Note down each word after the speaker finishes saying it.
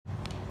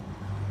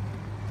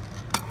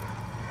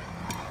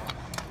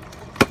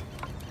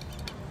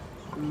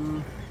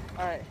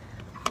Alright,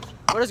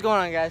 what is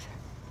going on, guys?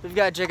 We've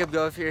got Jacob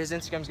Gove here. His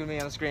Instagram's gonna be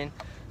on the screen.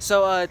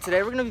 So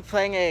today we're gonna be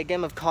playing a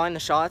game of calling the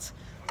shots.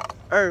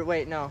 Or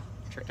wait, no.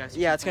 Trick dice?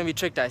 Yeah, it's gonna be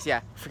trick dice. Yeah,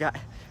 forgot.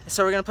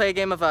 So we're gonna play a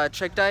game of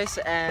trick dice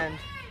and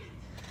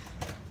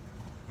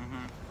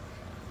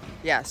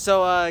yeah.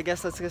 So I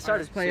guess let's get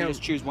started. So you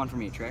just choose one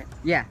from each, right?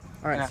 Yeah.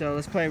 All right. Yeah. So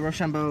let's play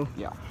Rochambeau.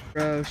 Yeah.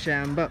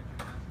 Rochambeau.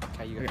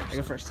 Okay, you go Okay, first. I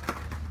go first.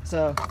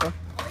 So. Go.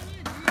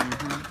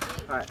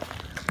 All right.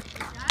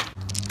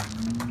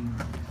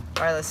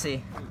 All right. Let's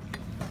see.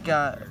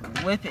 Got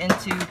whip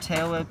into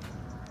tail whip.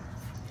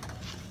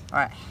 All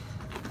right.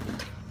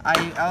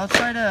 I'll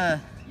try to.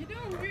 You're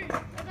doing weird. I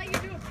thought you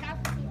do a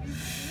cap flip. You do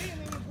it and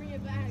then you bring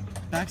it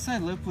back.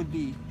 Backside lip would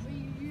be. But you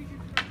use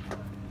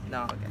your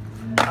No. Okay.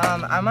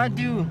 I might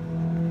do.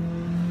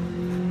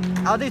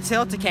 I'll do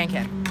tail to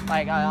can.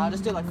 Like I'll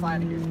just do like fly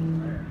out of here.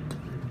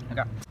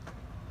 Okay.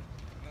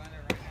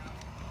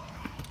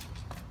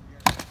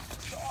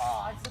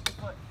 Oh, I slipped the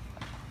foot.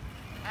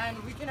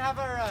 And we can have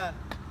our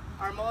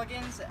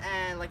mulligans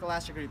and like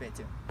elastic rebate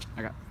too.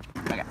 Okay.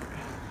 Okay.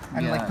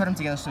 And Yeah. like put them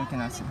together so we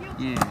can see.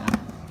 Yeah.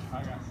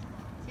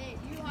 Hey,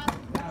 you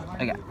have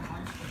to. Okay.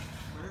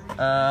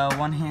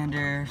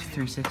 One-hander,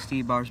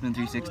 360, bar spin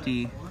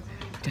 360,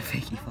 to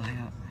fakie fly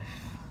out.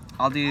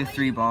 I'll do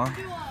 3-bar.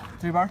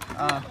 3-bar?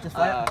 Just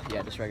fly out?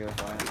 Yeah, just regular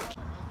fly out.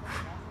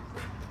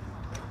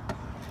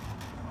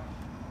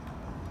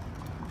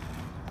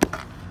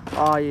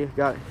 Oh, you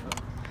got it.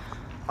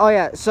 Oh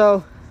yeah,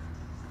 so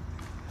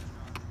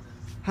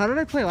how did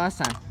I play last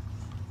time?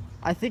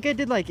 I think I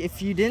did like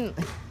if you didn't.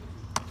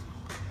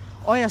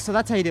 Oh yeah, so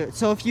that's how you do it.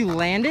 So if you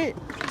land it,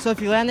 so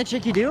if you land the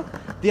trick you do,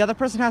 the other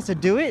person has to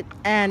do it,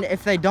 and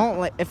if they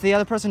don't, if the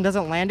other person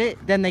doesn't land it,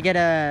 then they get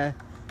a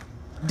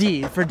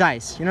D for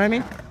dice. You know what I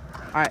mean?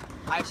 All right.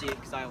 I see it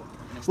because I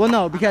missed Well,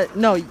 no, because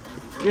no,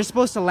 you're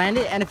supposed to land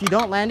it, and if you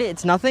don't land it,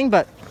 it's nothing.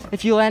 But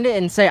if you land it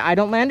and say I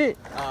don't land it,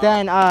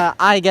 then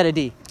I get a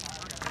D.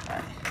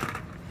 Alright.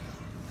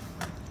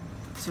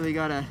 So we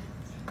got a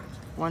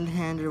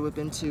one-hander whip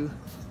into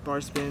bar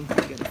spin. We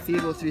got a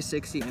feeble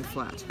 360 and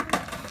flat.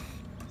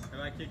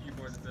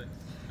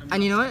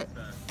 And you know what?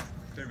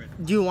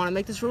 Do you want to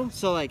make this rule?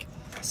 So like,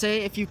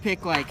 say if you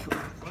pick like,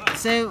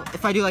 say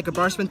if I do like a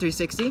bar spin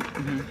 360,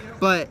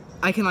 but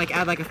I can like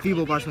add like a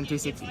feeble bar spin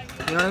 360. You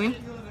know what I mean?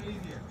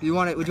 You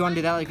want it? Would you want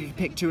to do that? Like you can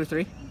pick 2 or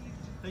 3?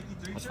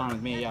 That's fine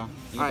with me, yeah. You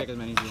can Alright. pick as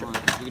many as you want.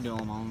 You can do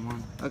them all in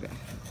one. Okay.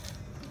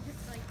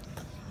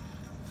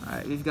 All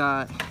right, we've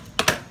got.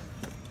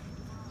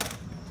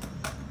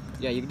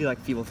 Yeah, you can do like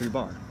feeble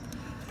 3-bar.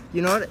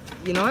 You know what?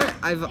 You know what?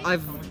 I've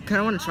kind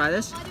of want to try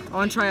this. I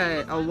want to try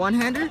a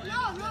one-hander,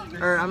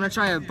 or I'm gonna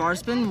try a bar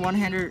spin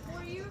one-hander.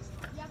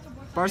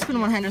 Bar spin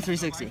one-hander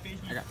 360.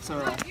 Okay. So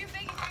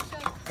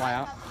Fly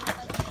out.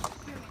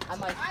 I'm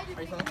like, are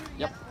you feeling?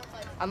 Yep.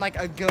 I'm like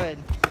a good.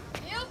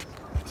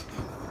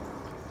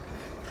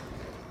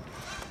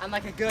 I'm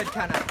like a good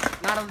kind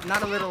of,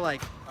 not a little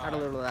like, not a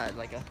little that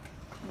like a.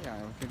 Yeah,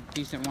 like a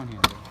decent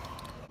one-hander.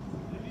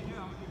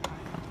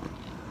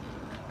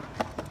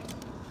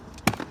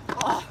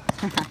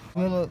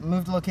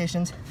 Move the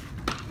locations.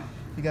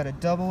 We got a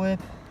double whip.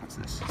 What's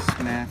this?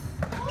 Smith.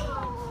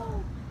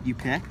 You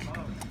pick.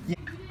 Yeah.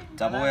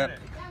 Double whip.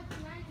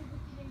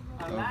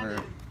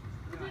 Over.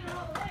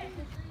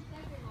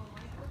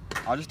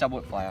 I'll just double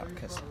whip fly out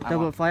because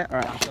Double whip fly. All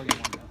right. I'll still get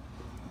one.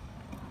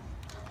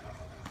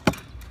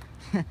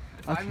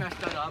 If I messed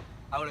that up,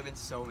 I would have been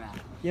so mad.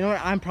 You know what?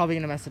 I'm probably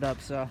gonna mess it up.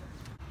 So.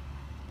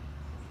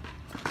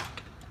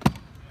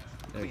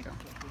 There you go.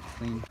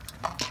 Clean.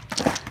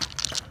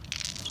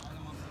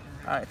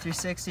 All right,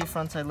 360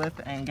 frontside lip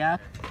and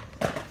gap.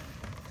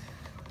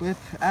 Whip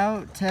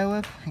out, tail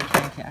whip, and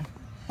can.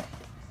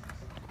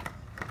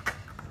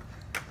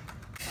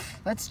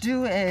 Let's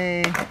do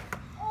a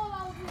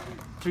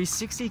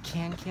 360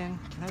 can. Can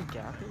I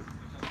gap it?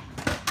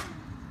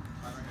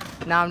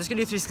 No, I'm just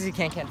gonna do 360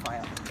 can fly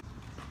out.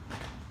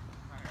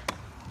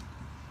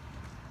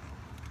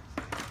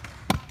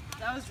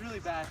 That was really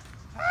bad.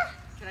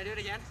 Can I do it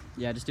again?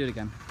 Yeah, just do it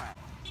again.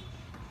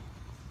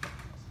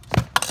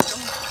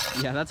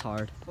 Yeah, that's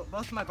hard.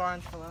 Both of my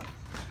barns fell out.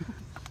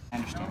 I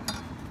understand.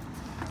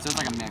 So it's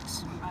like a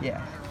mix.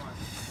 Yeah.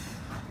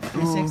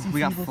 Ooh, 360 we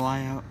got feeble.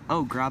 fly out.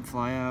 Oh, grab,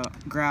 fly out.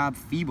 Grab,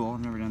 feeble.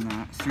 I've never done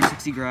that.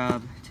 360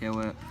 grab, tail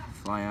whip,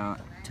 fly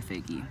out to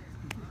fakie.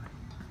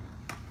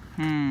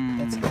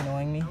 That's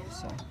annoying me.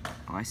 So.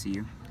 Oh, I see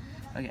you.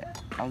 Okay,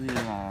 I'll do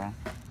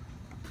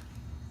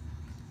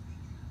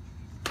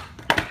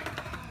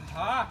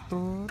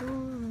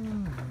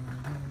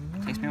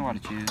takes me a while to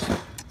choose.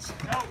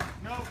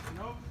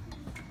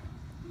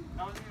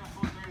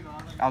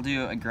 I'll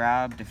do a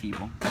grab to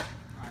feeble.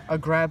 A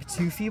grab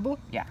to feeble?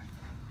 Yeah.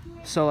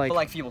 So like. But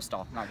like feeble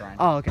stall, not grind.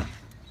 Oh, okay.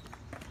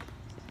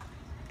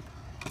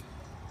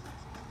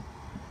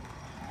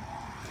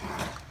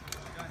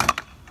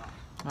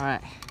 All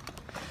right.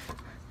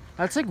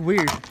 That's like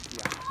weird. Yeah.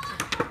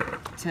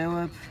 Tail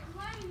whip.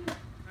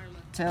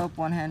 Tail whip,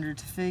 one-hander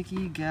to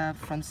fakie, gap,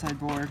 front side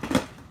board,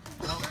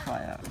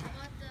 fly out.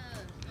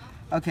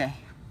 Okay.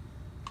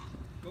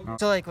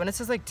 So like when it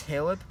says like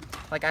tail whip,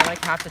 like I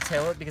like have to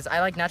tail whip because I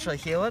like naturally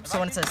heel whip. So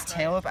when it says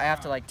tail whip, I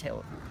have to like tail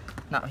whip,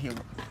 not heel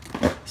whip.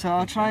 So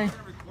I'll try.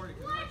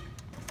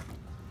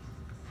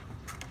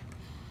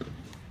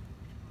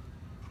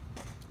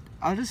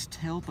 I'll just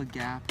tail whip a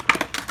gap.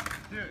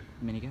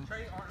 Mini gap?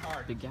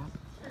 Big gap?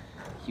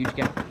 Huge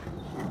gap?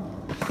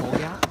 Full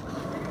gap?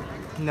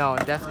 No,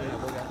 definitely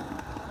not full gap.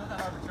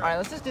 All right,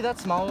 let's just do that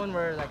small one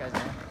where that guy's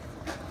there.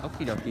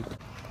 Okie dokie.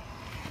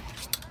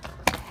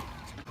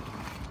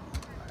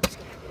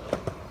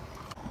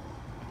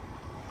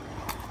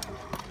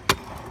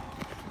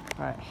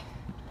 All right.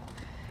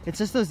 It's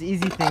just those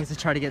easy things to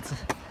try to get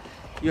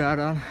you out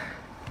on.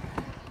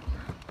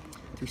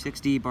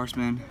 360, bar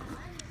spin,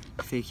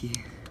 fakie,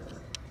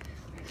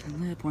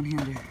 and lip,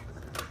 one-hander.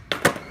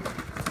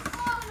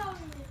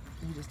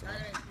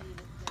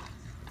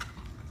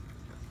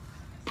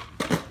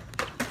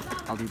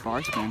 I'll do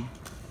bar spin,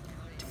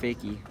 to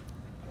fakie,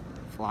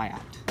 fly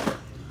out.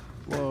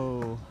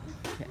 Whoa.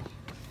 Okay.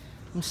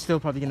 I'm still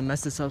probably gonna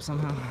mess this up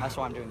somehow. That's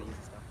why I'm doing the easy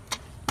stuff.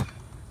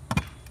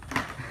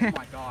 Oh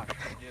my gosh.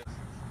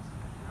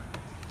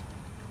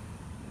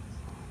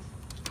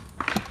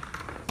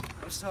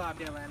 I'm so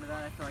happy I landed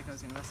that. I feel like I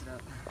was gonna mess it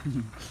up.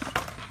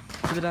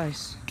 To the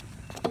dice.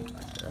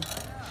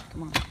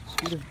 Come on,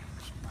 speed it.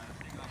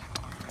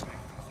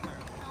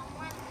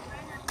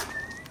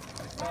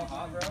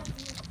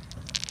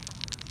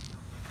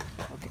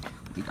 Okay,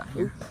 we got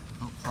here.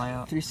 Oh, fly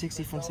out.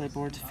 360 front side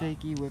board to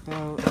fakie, whip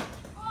out,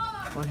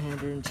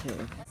 one-hander and tail.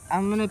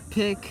 I'm gonna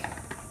pick.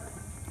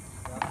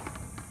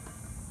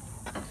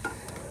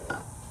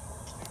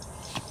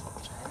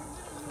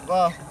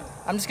 Well,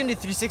 I'm just gonna do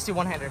 360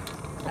 one-hander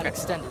and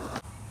extend it.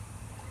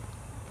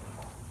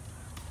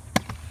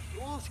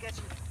 Ooh,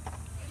 sketchy.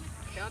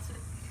 Bounce it.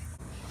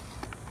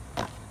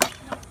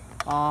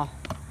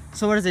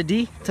 So what is it,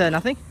 D to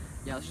nothing?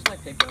 Yeah, let's just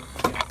like pick those.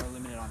 We're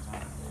limited on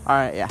time. All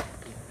right, yeah.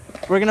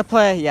 We're gonna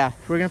play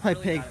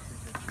pig.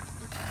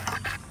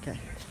 Okay.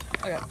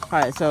 Okay. All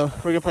right, so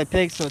we're gonna play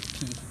pig, so it's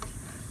P.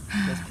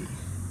 Just P.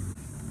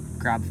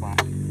 Grab flat.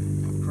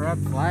 Grab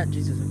flat,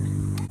 Jesus. Okay.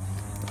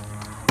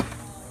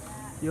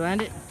 You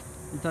land it.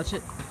 You touch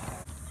it.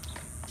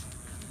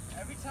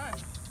 Every time.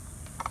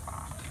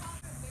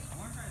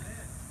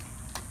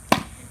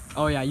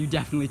 Oh yeah, you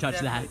definitely touched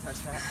Touch that.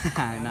 Nice.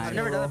 I've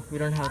never done it. We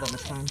don't have that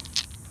much time.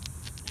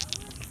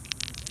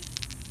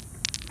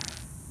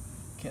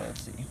 Okay,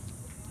 let's see.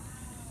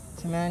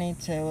 Tamani,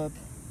 tail whip,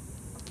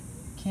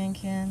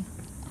 can,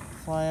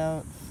 fly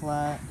out,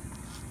 flat,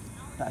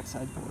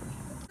 backside board.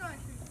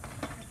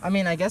 I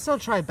mean, I guess I'll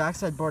try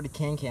backside board to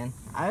can.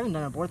 I haven't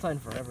done a board slide in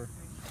forever.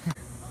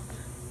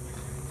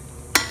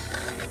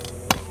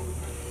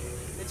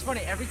 It's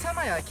funny, every time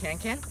I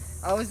can,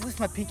 I always lift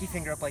my pinky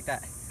finger up like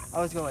that. I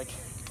always go like,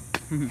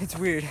 it's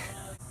weird.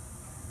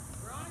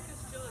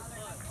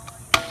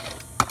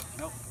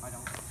 Nope, I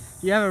don't.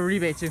 You have a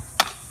rebate too.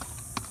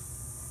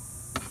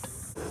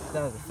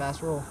 That was a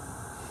fast roll.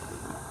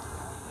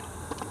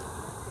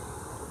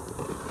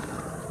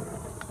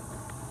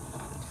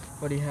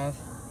 What do you have?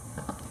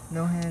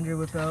 No hander,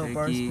 whip out,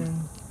 bar Fakie.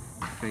 spin.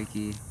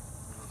 Fakie.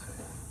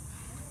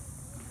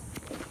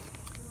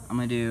 I'm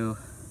gonna do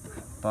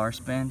bar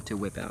spin to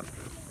whip out.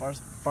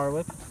 Bar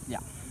whip? Yeah,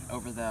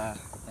 over the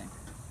thing.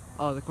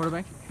 Oh, the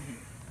quarterback?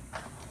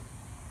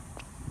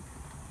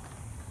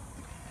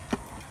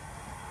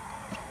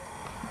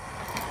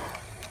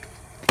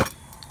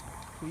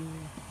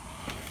 Queen.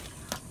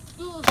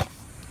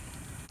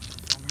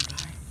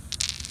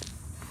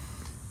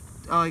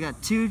 Oh, I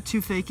got two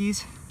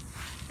fakies.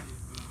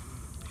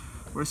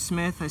 We're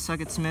Smith. I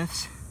suck at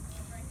Smiths.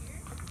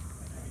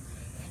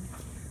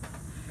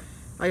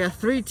 I got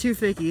two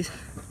fakies.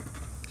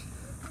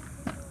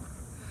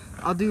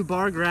 I'll do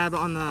bar grab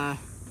on the.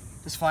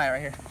 Just fly it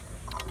right here.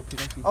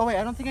 Oh wait,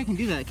 I don't think I can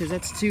do that because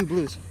that's two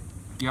blues.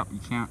 Yep, you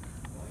can't.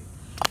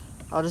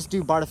 I'll just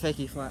do bar to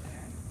fakie flat.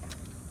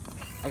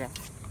 Okay.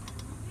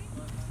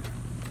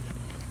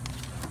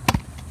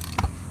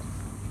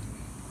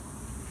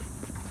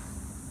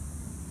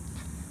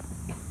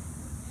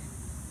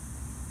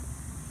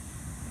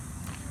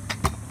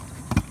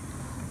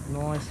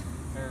 Nice.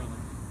 Barely.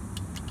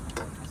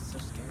 That's so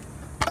scary.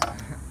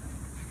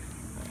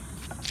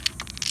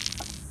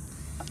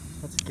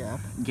 That's a gap.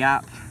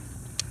 Gap,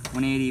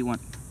 180,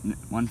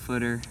 one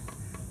footer,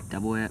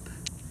 double whip,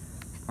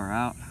 bar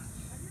out,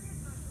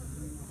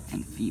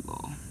 and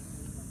feeble.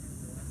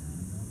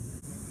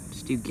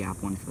 Just do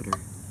gap, one footer.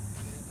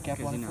 Gap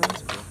Because one you know foot.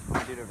 that's cool.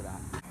 I do it over that.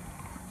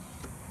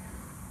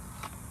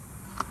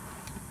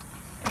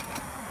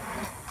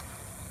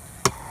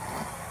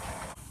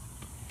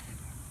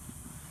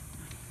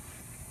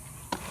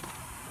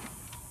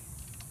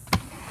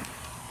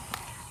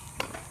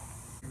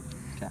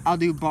 I'll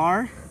do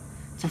bar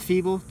to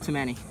feeble to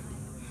Manny.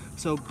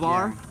 So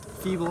bar,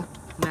 feeble,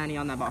 Manny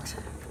on that box.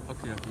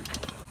 Okay, okay.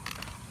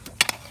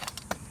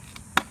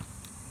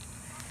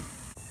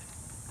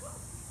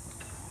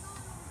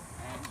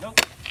 Nope.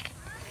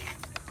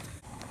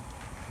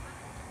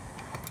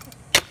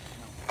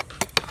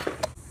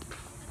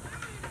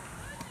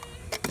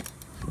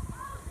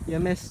 You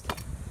missed.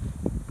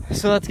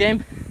 So that's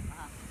game?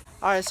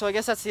 Alright, so I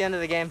guess that's the end of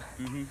the game.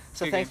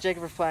 So Good thanks, game.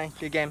 Jacob, for playing.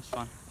 Good game.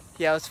 Fun.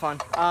 Yeah, it was fun.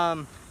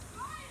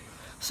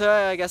 So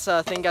I guess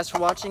thank you guys for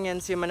watching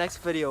and see you in my next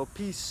video.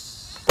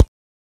 Peace.